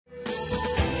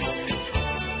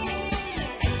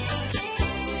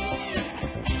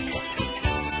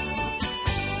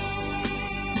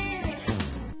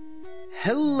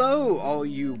Hello, all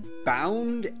you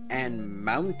bound and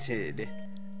mounted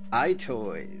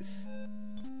Itois.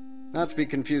 Not to be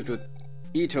confused with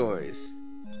Itois.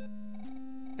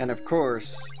 And of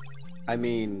course, I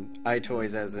mean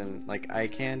Itois as in, like, eye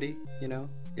candy, you know?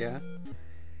 Yeah.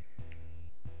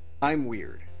 I'm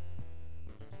weird.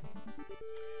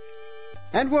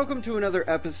 And welcome to another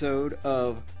episode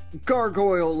of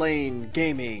Gargoyle Lane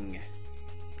Gaming.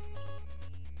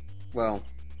 Well,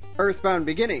 EarthBound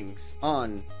Beginnings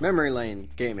on Memory Lane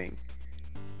Gaming.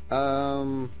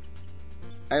 I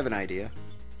have an idea.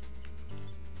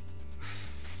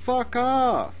 Fuck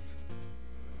off!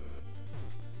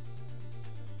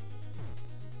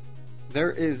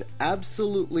 There is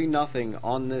absolutely nothing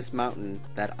on this mountain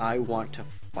that I want to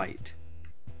fight.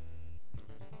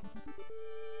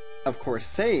 Of course,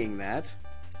 saying that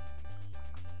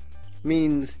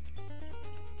means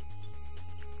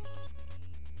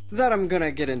that I'm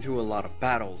gonna get into a lot of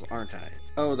battles, aren't I?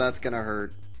 Oh, that's gonna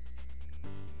hurt.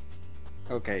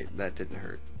 Okay, that didn't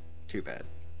hurt. Too bad.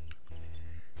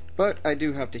 But I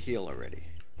do have to heal already.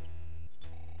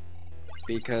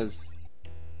 Because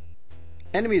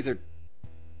enemies are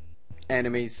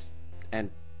enemies,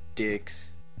 and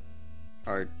dicks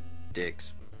are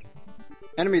dicks.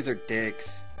 Enemies are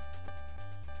dicks.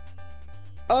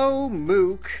 Oh,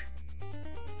 Mook.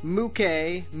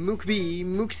 Mooke, Mookb,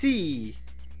 Mooksy.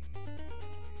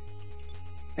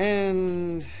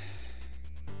 And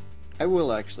I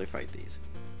will actually fight these.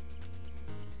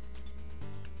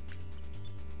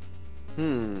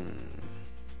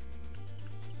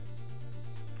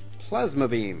 Plasma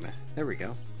beam. There we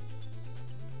go.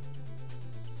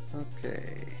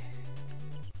 Okay.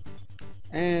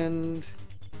 And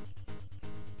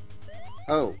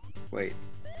oh, wait.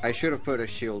 I should have put a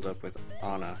shield up with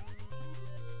Anna.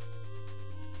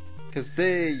 Because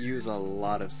they use a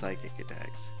lot of psychic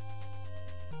attacks.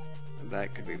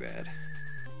 That could be bad.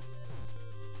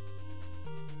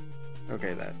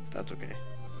 Okay, that's okay.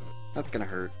 That's gonna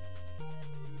hurt.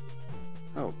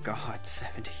 Oh god,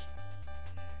 70.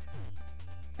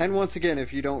 And once again,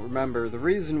 if you don't remember, the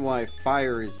reason why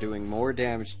fire is doing more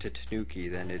damage to Tanuki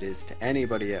than it is to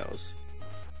anybody else.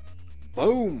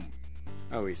 Boom!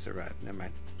 Oh, he survived, never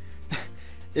mind.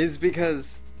 Is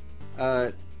because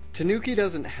Tanuki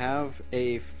doesn't have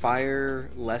a fire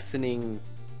lessening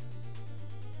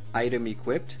item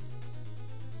equipped,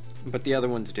 but the other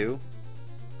ones do.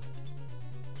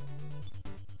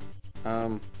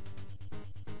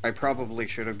 I probably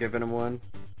should have given him one,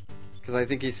 because I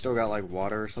think he's still got like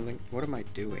water or something. What am I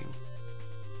doing?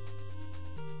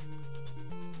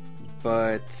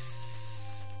 But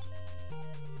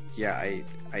yeah,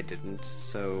 I didn't,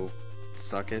 so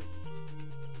suck it.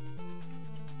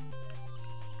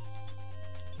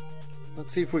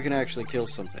 Let's see if we can actually kill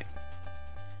something.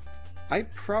 I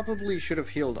probably should have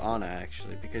healed Anna,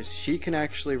 actually, because she can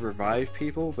actually revive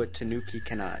people, but Tanuki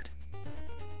cannot.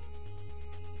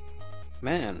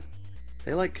 Man,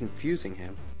 they like confusing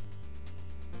him.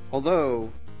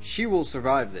 Although, she will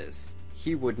survive this.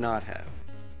 He would not have.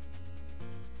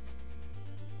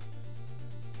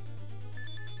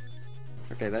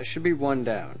 Okay, that should be one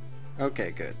down.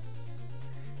 Okay, good.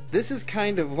 This is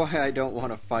kind of why I don't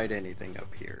want to fight anything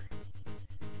up here.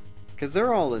 Because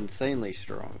they're all insanely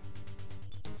strong.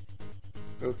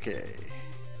 Okay.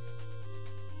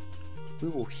 We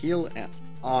will heal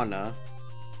Anna.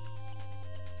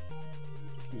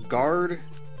 Guard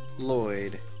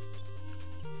Lloyd.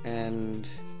 And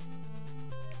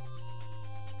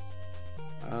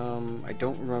I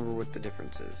don't remember what the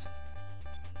difference is.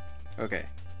 Okay,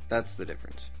 that's the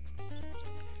difference.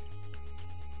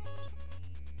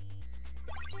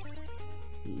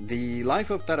 The life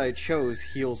up that I chose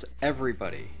heals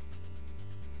everybody.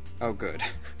 Oh, good.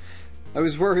 I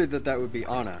was worried that that would be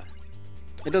Anna.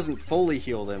 It doesn't fully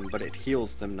heal them, but it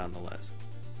heals them nonetheless.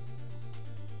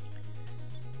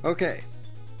 Okay.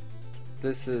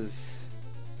 This is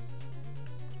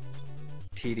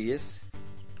tedious.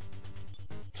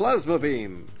 Plasma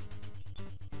beam!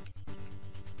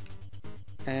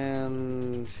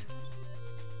 And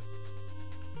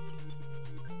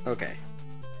okay.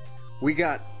 We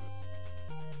got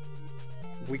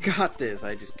this.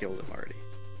 I just killed him already.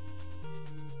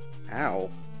 Ow.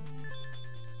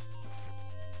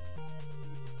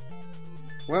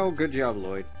 Well, good job,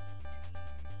 Lloyd.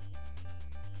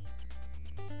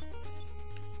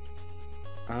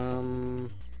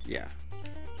 Yeah.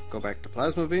 Go back to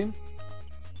Plasma Beam.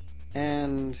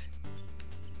 And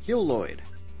heal Lloyd.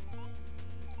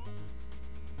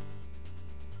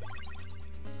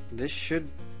 This should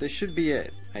be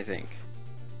it, I think.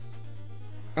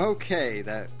 Okay,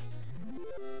 that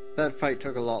fight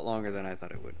took a lot longer than I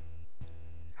thought it would.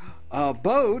 A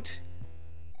boat?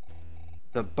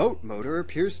 The boat motor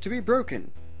appears to be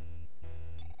broken.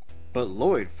 But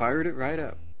Lloyd fired it right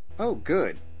up. Oh,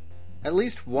 good. At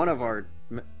least one of our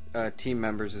team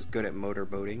members is good at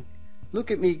motorboating. Look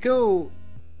at me go!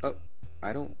 Oh,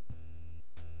 I don't...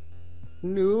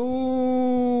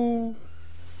 No!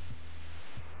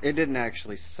 It didn't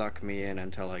actually suck me in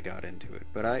until I got into it,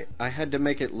 but I had to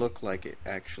make it look like it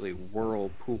actually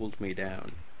whirlpooled me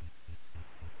down.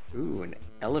 Ooh, an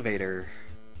elevator.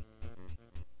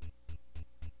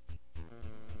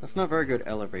 That's not very good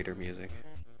elevator music.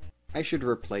 I should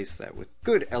replace that with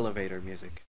good elevator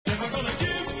music. Never gonna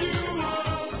give you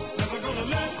up, never gonna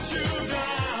let you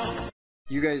down.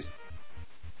 You guys...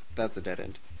 That's a dead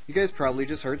end. You guys probably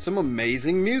just heard some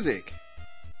amazing music.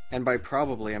 And by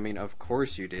probably, I mean of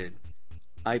course you did.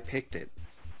 I picked it.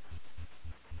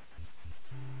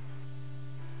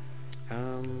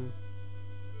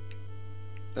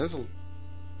 There's a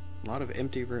lot of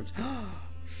empty rooms.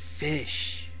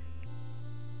 Fish!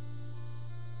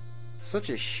 Such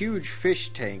a huge fish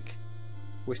tank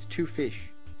with 2 fish.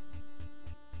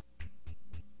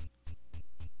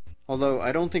 Although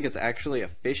I don't think it's actually a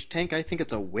fish tank, I think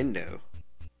it's a window.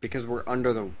 Because we're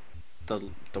under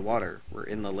the water. We're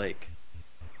in the lake.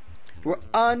 We're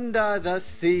under the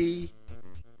sea.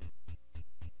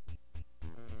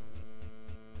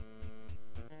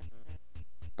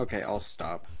 Okay, I'll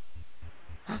stop.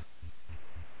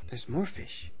 There's more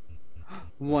fish.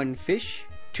 1 fish,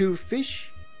 2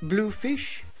 fish, blue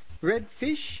fish, red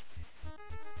fish,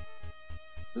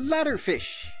 ladder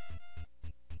fish.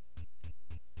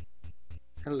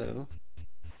 Hello.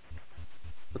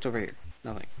 What's over here?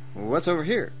 Nothing. What's over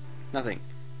here? Nothing.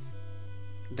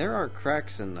 There are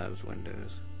cracks in those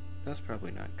windows. That's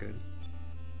probably not good.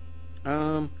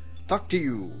 Talk to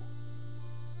you.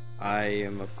 I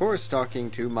am, of course,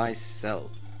 talking to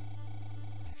myself.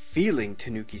 Feeling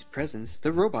Tanuki's presence,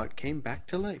 the robot came back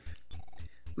to life.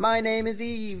 My name is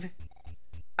Eve.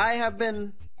 I have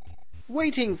been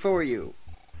waiting for you.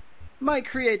 My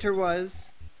creator was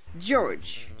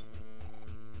George.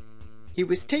 He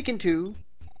was taken to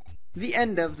the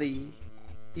end of the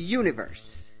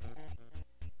universe,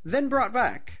 then brought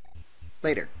back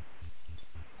later.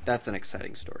 That's an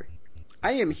exciting story.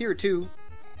 I am here to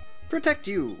protect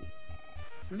you.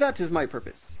 That is my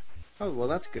purpose. Oh, well,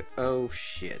 that's good. Oh,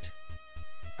 shit.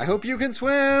 I hope you can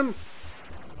swim!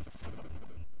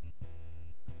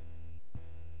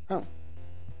 Oh.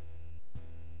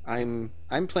 I'm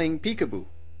playing peekaboo.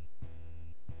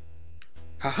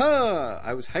 Haha!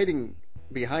 I was hiding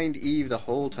behind Eve the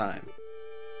whole time.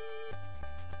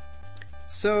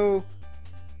 So,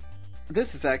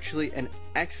 this is actually an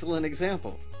excellent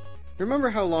example. Remember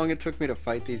how long it took me to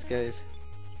fight these guys?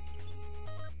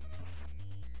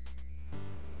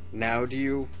 Now do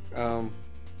you,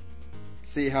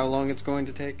 see how long it's going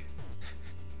to take?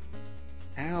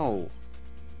 Ow.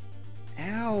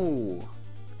 Ow.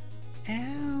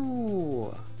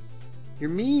 Ow. You're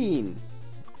mean.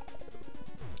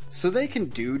 So they can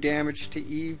do damage to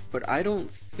Eve, but I don't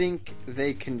think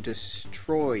they can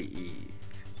destroy Eve.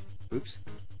 Oops.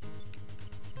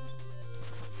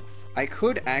 I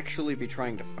could actually be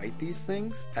trying to fight these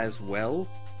things as well,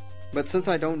 but since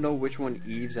I don't know which one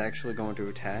Eve's actually going to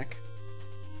attack,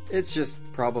 it's just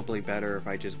probably better if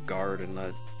I just guard and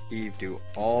let Eve do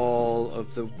all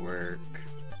of the work.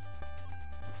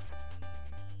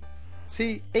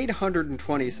 See,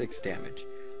 826 damage.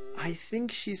 I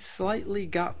think she slightly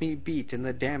got me beat in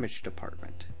the damage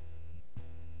department.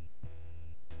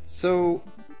 So,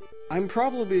 I'm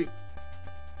probably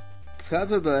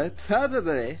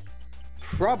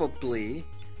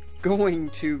going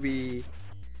to be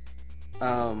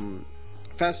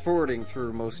fast forwarding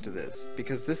through most of this,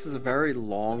 because this is a very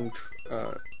long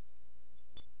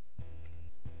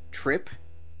trip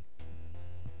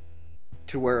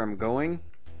to where I'm going,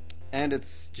 and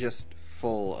it's just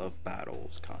full of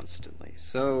battles constantly.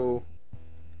 So,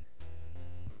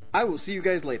 I will see you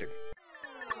guys later.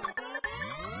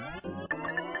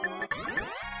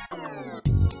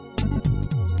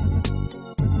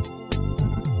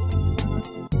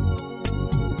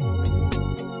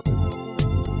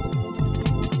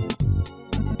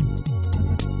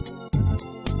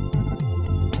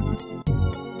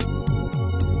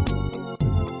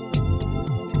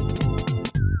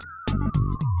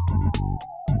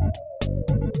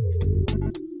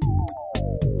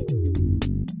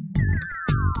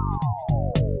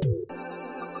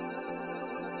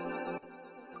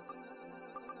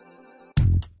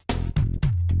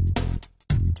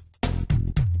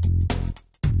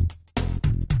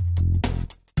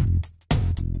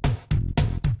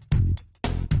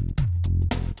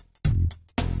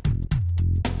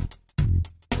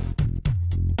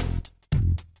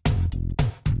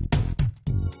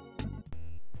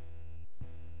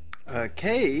 A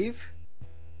cave?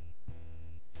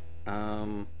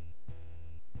 Whoa,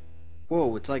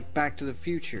 it's like Back to the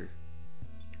Future.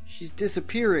 She's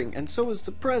disappearing, and so is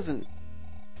the present.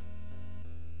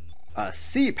 A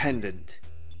sea pendant.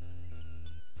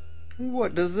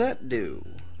 What does that do?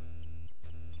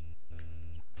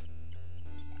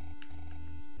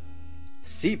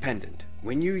 Sea pendant.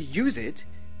 When you use it,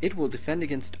 it will defend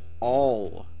against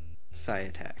all psi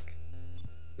attack.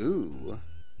 Ooh.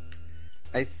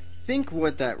 I think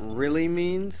what that really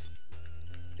means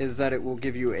is that it will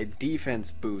give you a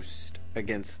defense boost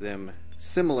against them,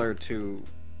 similar to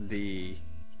the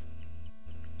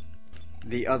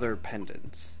other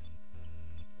pendants.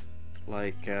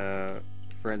 Like,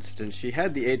 for instance, she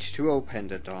had the H2O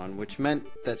pendant on, which meant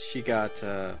that she got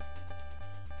a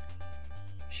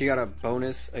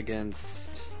bonus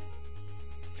against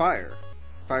fire.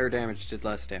 Fire damage did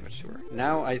less damage to her.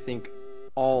 Now I think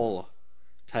all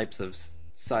types of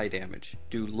psi damage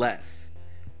do less.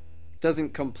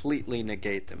 Doesn't completely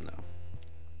negate them though.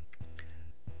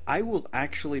 I will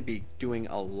actually be doing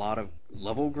a lot of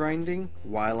level grinding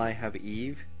while I have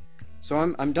Eve. So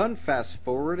I'm done fast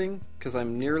forwarding because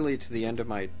I'm nearly to the end of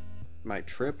my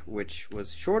trip, which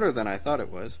was shorter than I thought it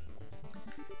was.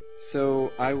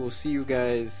 So I will see you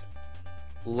guys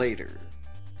later.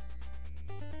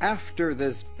 After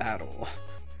this battle.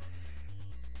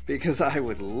 Because I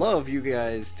would love you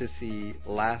guys to see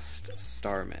Last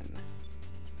Starman.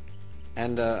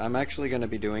 And I'm actually going to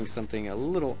be doing something a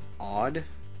little odd.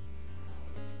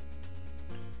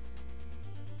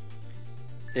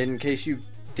 In case you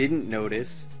didn't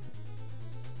notice,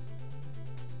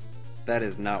 that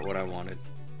is not what I wanted.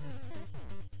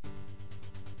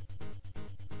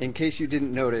 In case you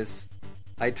didn't notice,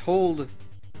 I told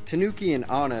Tanuki and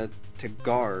Anna to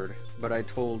guard, but I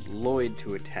told Lloyd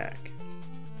to attack.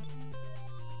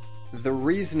 The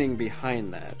reasoning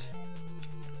behind that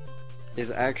is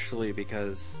actually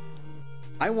because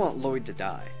I want Lloyd to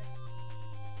die.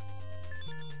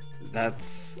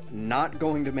 That's not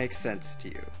going to make sense to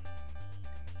you.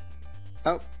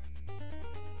 Oh.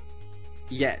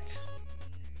 Yet.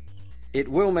 It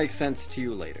will make sense to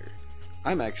you later.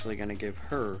 I'm actually going to give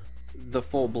her the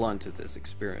full blunt of this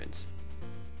experience,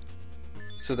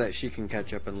 so that she can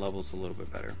catch up in levels a little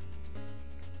bit better.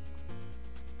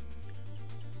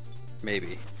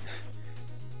 Maybe.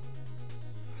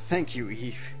 Thank you,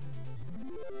 Eve.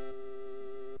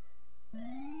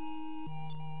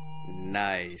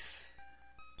 Nice.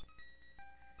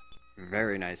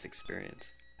 Very nice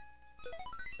experience.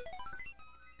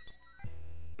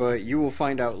 But you will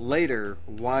find out later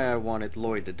why I wanted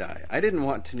Lloyd to die. I didn't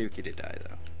want Tanuki to die,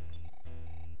 though.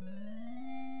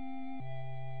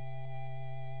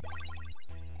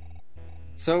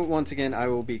 So, once again, I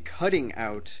will be cutting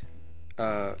out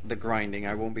the grinding.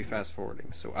 I won't be fast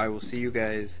forwarding. So I will see you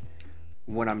guys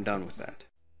when I'm done with that.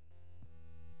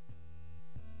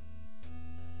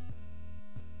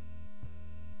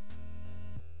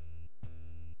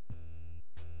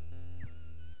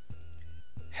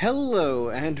 Hello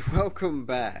and welcome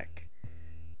back.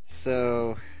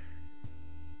 So,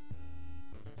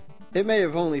 it may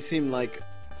have only seemed like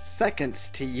seconds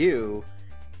to you.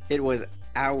 It was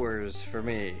hours for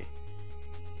me.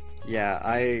 Yeah,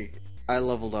 I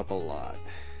leveled up a lot.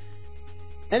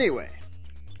 Anyway,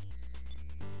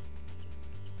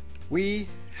 we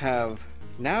have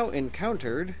now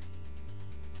encountered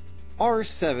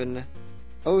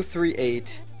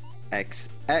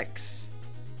R7038XX.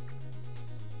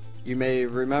 You may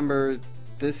remember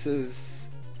this is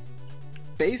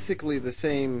basically the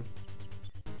same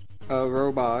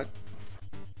robot,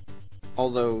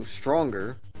 although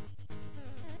stronger.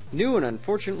 New and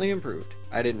unfortunately improved.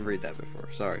 I didn't read that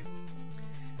before, sorry.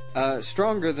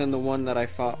 Stronger than the one that I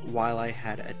fought while I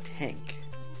had a tank.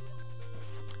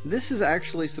 This is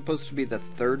actually supposed to be the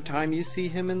third time you see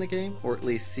him in the game, or at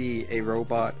least see a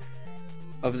robot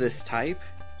of this type.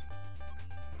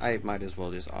 I might as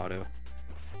well just auto.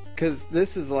 Because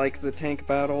this is like the tank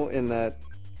battle in that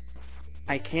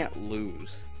I can't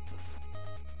lose.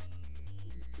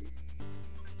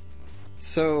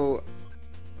 So,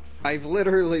 I've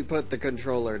literally put the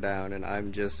controller down and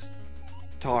I'm just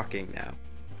talking now.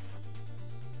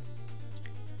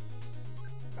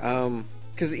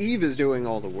 Because Eve is doing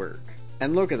all the work.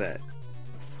 And look at that.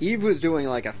 Eve was doing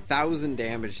like 1,000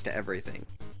 damage to everything.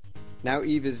 Now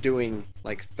Eve is doing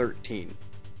like 13.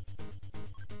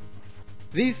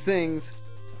 These things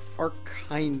are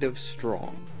kind of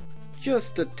strong.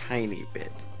 Just a tiny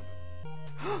bit.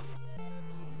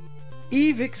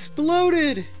 Eve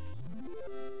exploded!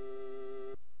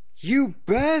 You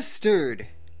bastard!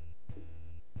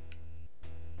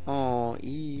 Aw,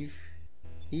 Eve.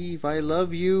 Eve, I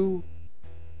love you.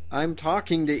 I'm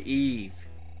talking to Eve.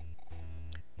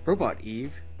 Robot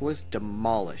Eve was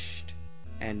demolished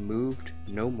and moved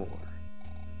no more.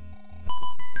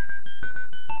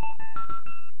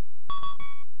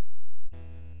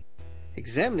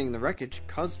 Examining the wreckage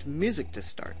caused music to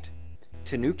start.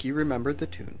 Tanuki remembered the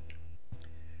tune.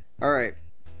 Alright.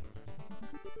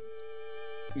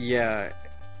 Yeah,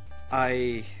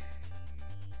 I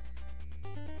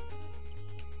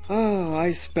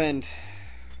spent...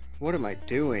 What am I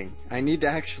doing? I need to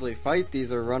actually fight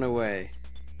these or run away.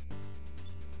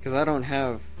 Because I don't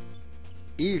have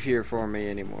Eve here for me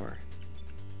anymore.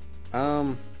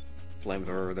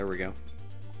 Flamethrower, there we go.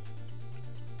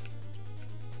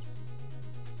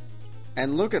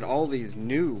 And look at all these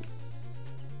new,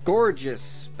 gorgeous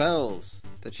spells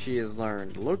that she has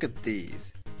learned. Look at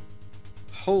these.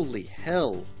 Holy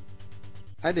hell.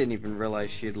 I didn't even realize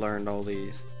she had learned all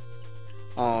these.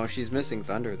 Oh, she's missing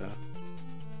Thunder, though.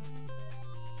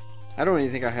 I don't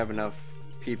even think I have enough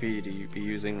PP to be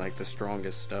using, like, the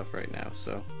strongest stuff right now,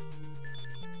 so...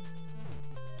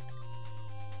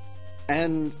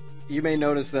 And you may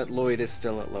notice that Lloyd is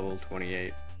still at level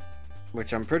 28.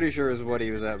 Which I'm pretty sure is what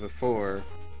he was at before,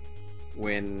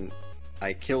 when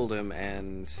I killed him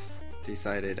and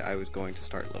decided I was going to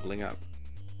start leveling up.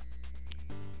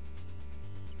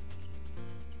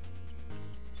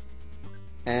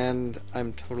 And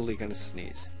I'm totally gonna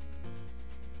sneeze.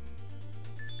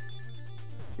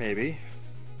 Maybe.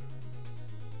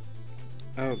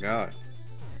 Oh god.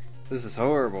 This is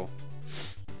horrible.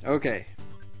 Okay.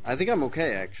 I think I'm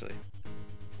okay, actually.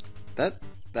 That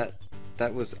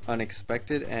was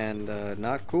unexpected and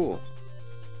not cool.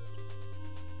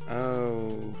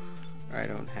 Oh, I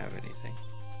don't have anything.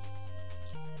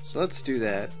 So let's do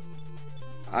that.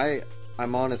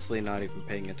 I'm honestly not even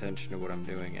paying attention to what I'm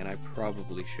doing, and I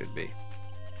probably should be.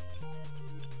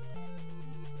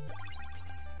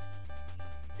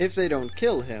 If they don't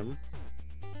kill him...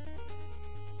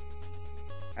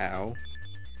 Ow.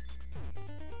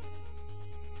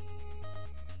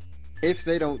 If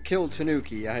they don't kill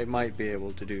Tanuki, I might be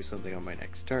able to do something on my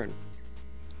next turn.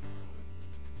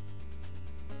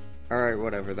 Alright,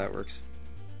 whatever, that works.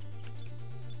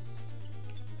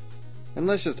 And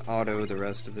let's just auto the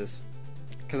rest of this.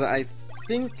 Because I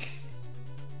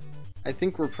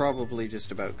think we're probably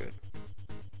just about good.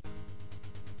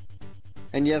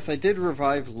 And yes, I did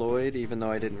revive Lloyd, even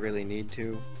though I didn't really need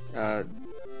to.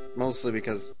 Mostly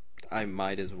because I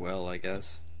might as well, I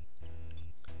guess.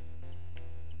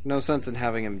 No sense in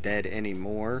having him dead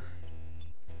anymore.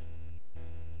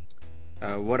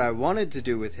 What I wanted to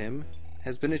do with him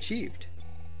has been achieved.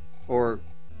 Or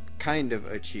kind of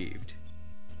achieved.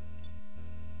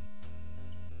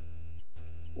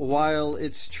 While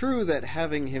it's true that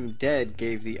having him dead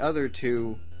gave the other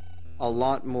two a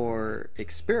lot more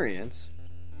experience,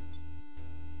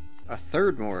 a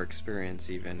third more experience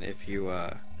even, if you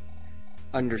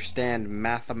understand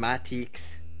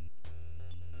mathematics.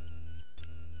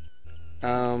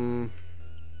 What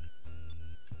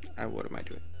am I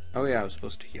doing? Oh yeah, I was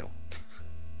supposed to heal.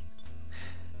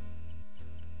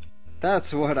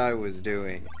 That's what I was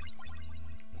doing.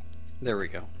 There we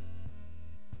go.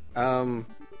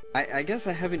 I guess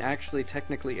I haven't actually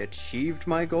technically achieved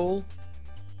my goal,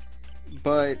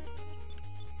 but,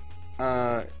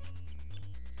 I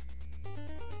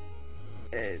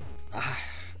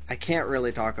can't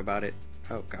really talk about it.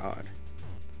 Oh god.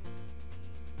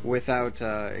 Without,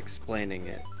 explaining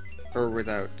it. Or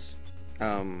without,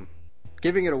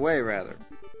 giving it away, rather.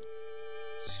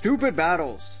 Stupid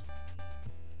battles!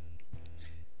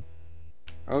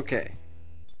 Okay.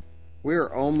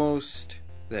 We're almost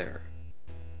there.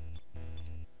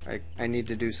 I need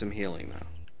to do some healing now.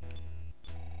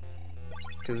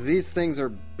 Because these things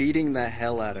are beating the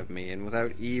hell out of me, and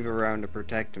without Eve around to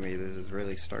protect me, this is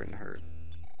really starting to hurt.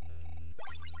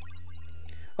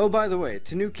 Oh, by the way,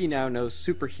 Tanuki now knows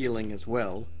super healing as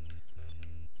well.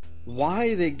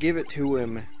 Why they give it to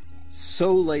him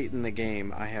so late in the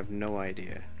game, I have no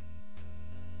idea.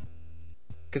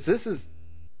 Because this is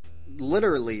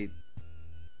literally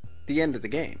the end of the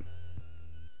game.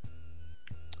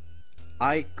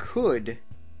 I could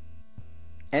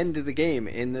end the game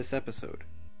in this episode.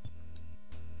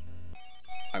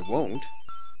 I won't.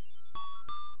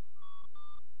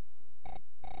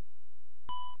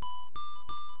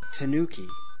 Tanuki,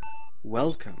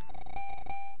 welcome.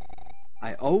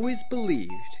 I always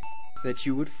believed that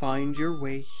you would find your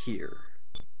way here.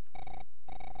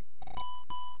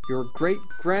 Your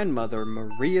great-grandmother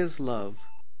Maria's love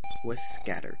was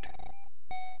scattered.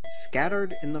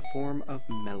 Scattered in the form of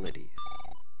melodies.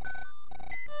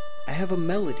 I have a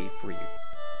melody for you.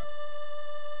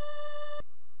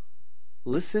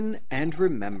 Listen and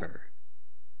remember.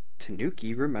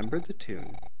 Tanuki remembered the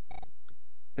tune.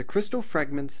 The crystal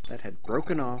fragments that had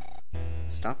broken off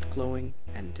stopped glowing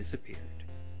and disappeared.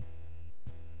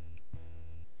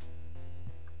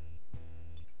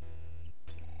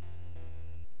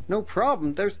 No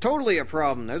problem. There's totally a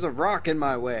problem. There's a rock in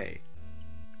my way.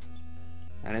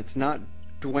 And it's not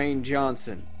Dwayne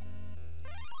Johnson.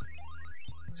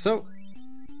 So,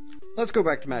 let's go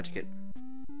back to Magic It.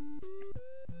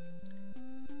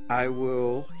 I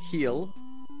will heal.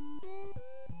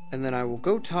 And then I will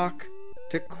go talk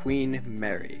to Queen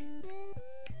Mary.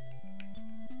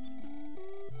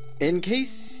 In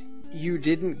case you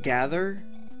didn't gather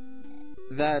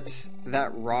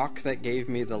that rock that gave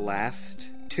me the last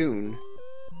tune,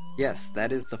 yes,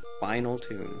 that is the final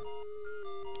tune.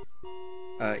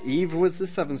 Eve was the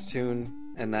 7th tune,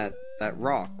 and that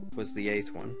rock was the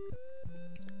 8th one.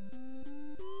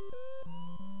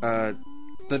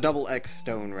 The double X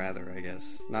stone, rather, I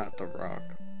guess. Not the rock.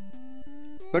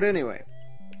 But anyway,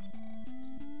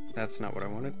 that's not what I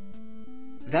wanted.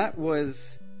 That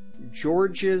was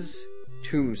George's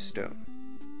tombstone.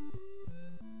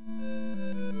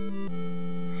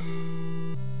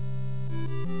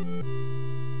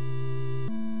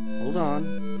 Hold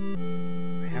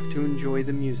on. I have to enjoy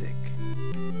the music.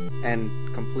 And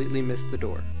completely miss the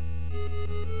door.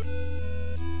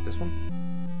 This one?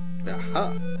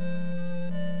 Aha!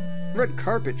 Red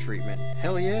carpet treatment.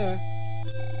 Hell yeah!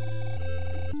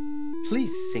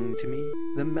 Please sing to me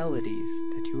the melodies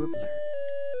that you have learned.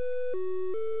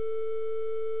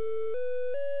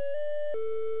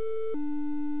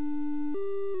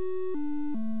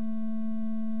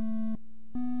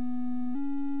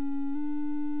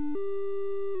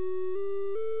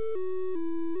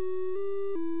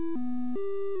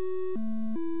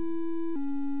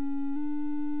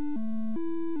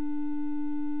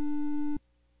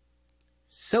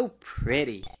 So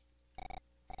pretty.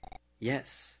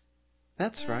 Yes,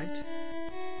 that's right.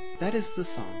 That is the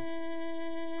song.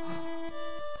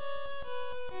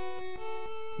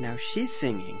 Now she's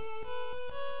singing.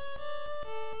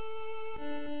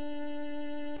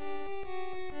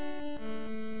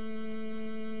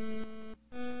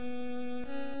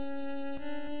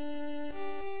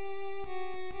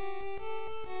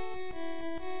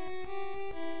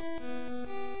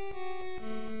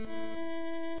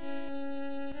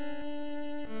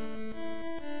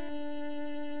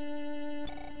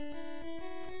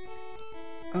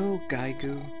 Oh,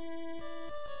 Gaigu.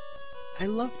 I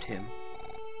loved him.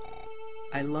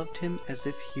 I loved him as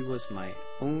if he was my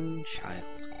own child.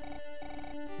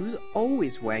 He was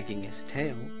always wagging his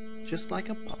tail, just like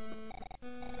a pup.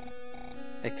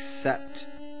 Except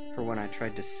for when I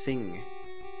tried to sing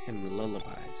him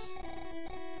lullabies.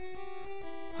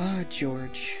 Ah,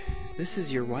 George, this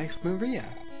is your wife, Maria.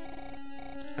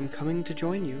 I'm coming to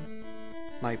join you.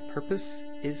 My purpose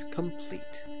is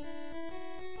complete.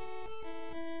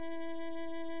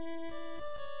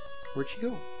 Where'd she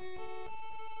go?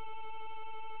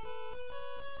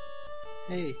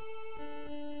 Hey,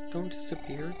 don't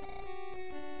disappear.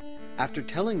 After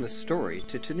telling the story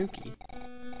to Tanuki,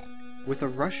 with a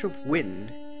rush of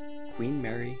wind, Queen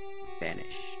Mary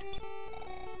vanished.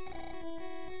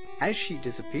 As she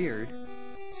disappeared,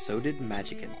 so did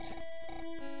Magicant.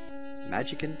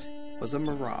 Magicant was a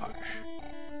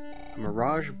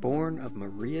mirage born of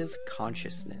Maria's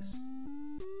consciousness.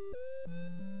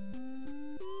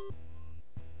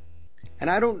 And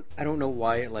I don't know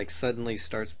why it like suddenly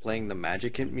starts playing the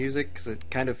Magicant music, because it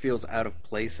kind of feels out of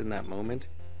place in that moment.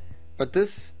 But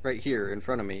this right here in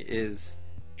front of me is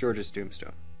George's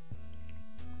tombstone.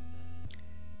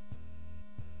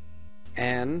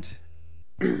 And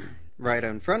right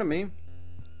in front of me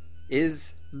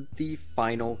is the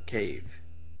final cave,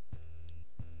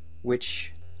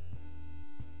 which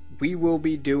we will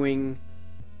be doing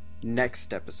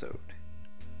next episode.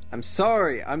 I'm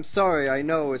sorry, I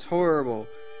know, it's horrible.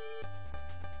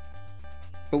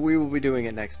 But we will be doing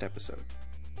it next episode.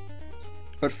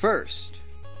 But first,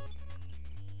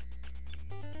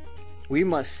 we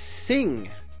must sing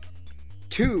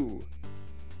to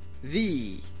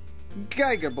the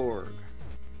Gigaborg.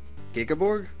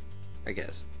 Gigaborg? I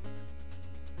guess.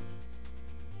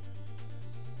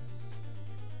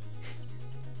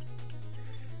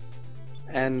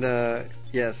 And,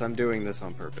 yes, I'm doing this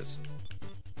on purpose.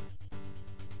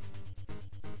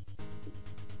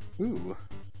 Ooh.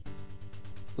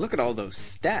 Look at all those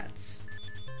stats.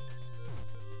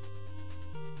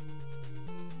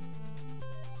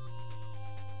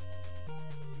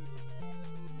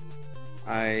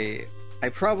 I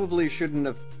probably shouldn't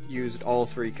have used all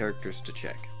 3 characters to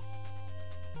check.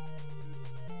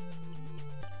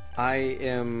 I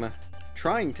am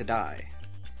trying to die.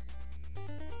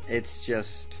 It's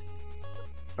just,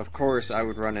 of course I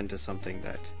would run into something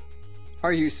that...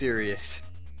 Are you serious?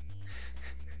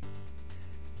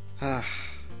 Alright,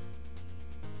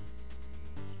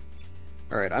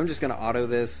 I'm just gonna auto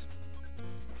this.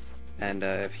 And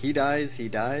if he dies, he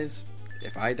dies.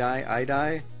 If I die, I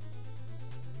die.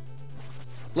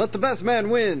 Let the best man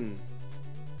win!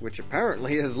 Which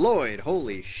apparently is Lloyd.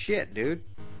 Holy shit, dude.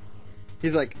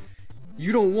 He's like,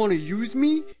 you don't want to use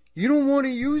me? You don't want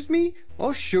to use me?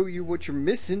 I'll show you what you're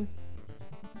missing.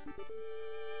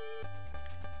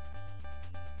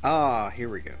 Ah, here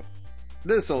we go.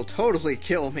 This'll totally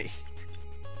kill me.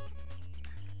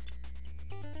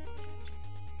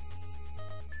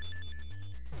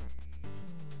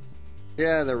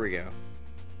 Yeah, there we go.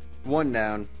 One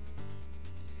down.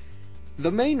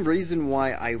 The main reason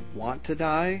why I want to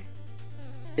die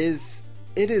is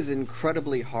it is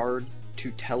incredibly hard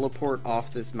to teleport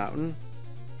off this mountain.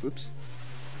 Oops.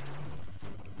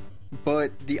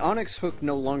 But the Onyx hook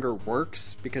no longer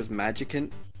works because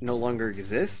Magicant no longer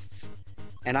exists,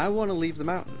 and I want to leave the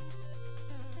mountain.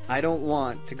 I don't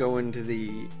want to go into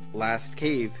the last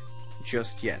cave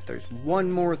just yet. There's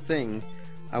one more thing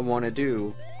I want to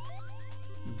do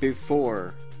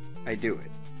before I do it.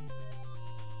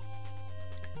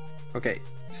 Okay,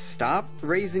 stop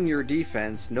raising your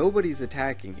defense. Nobody's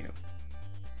attacking you.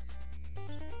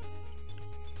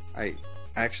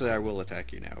 Actually, I will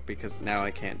attack you now, because now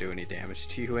I can't do any damage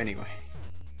to you anyway.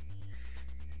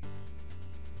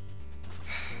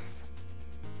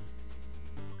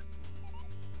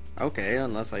 Okay,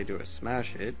 unless I do a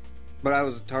smash hit. But I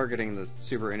was targeting the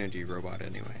super energy robot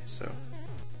anyway, so...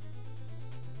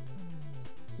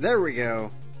 There we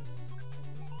go!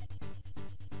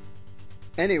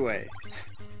 Anyway,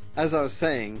 as I was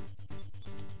saying,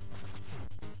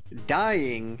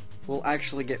 dying will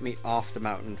actually get me off the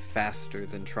mountain faster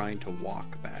than trying to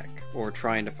walk back, or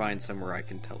trying to find somewhere I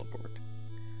can teleport.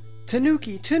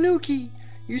 Tanuki! Tanuki!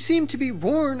 You seem to be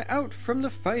worn out from the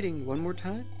fighting. One more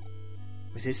time.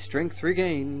 With his strength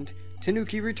regained,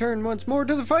 Tanuki returned once more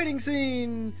to the fighting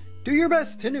scene! Do your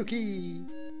best, Tanuki!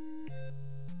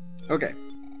 Okay.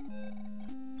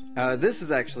 This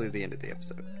is actually the end of the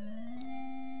episode.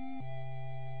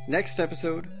 Next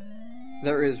episode,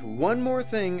 there is one more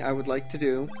thing I would like to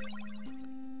do,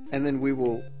 and then we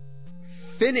will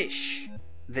finish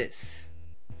this.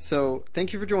 So,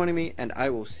 thank you for joining me, and I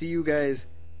will see you guys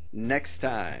next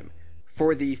time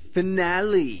for the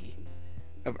finale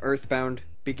of EarthBound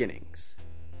Beginnings.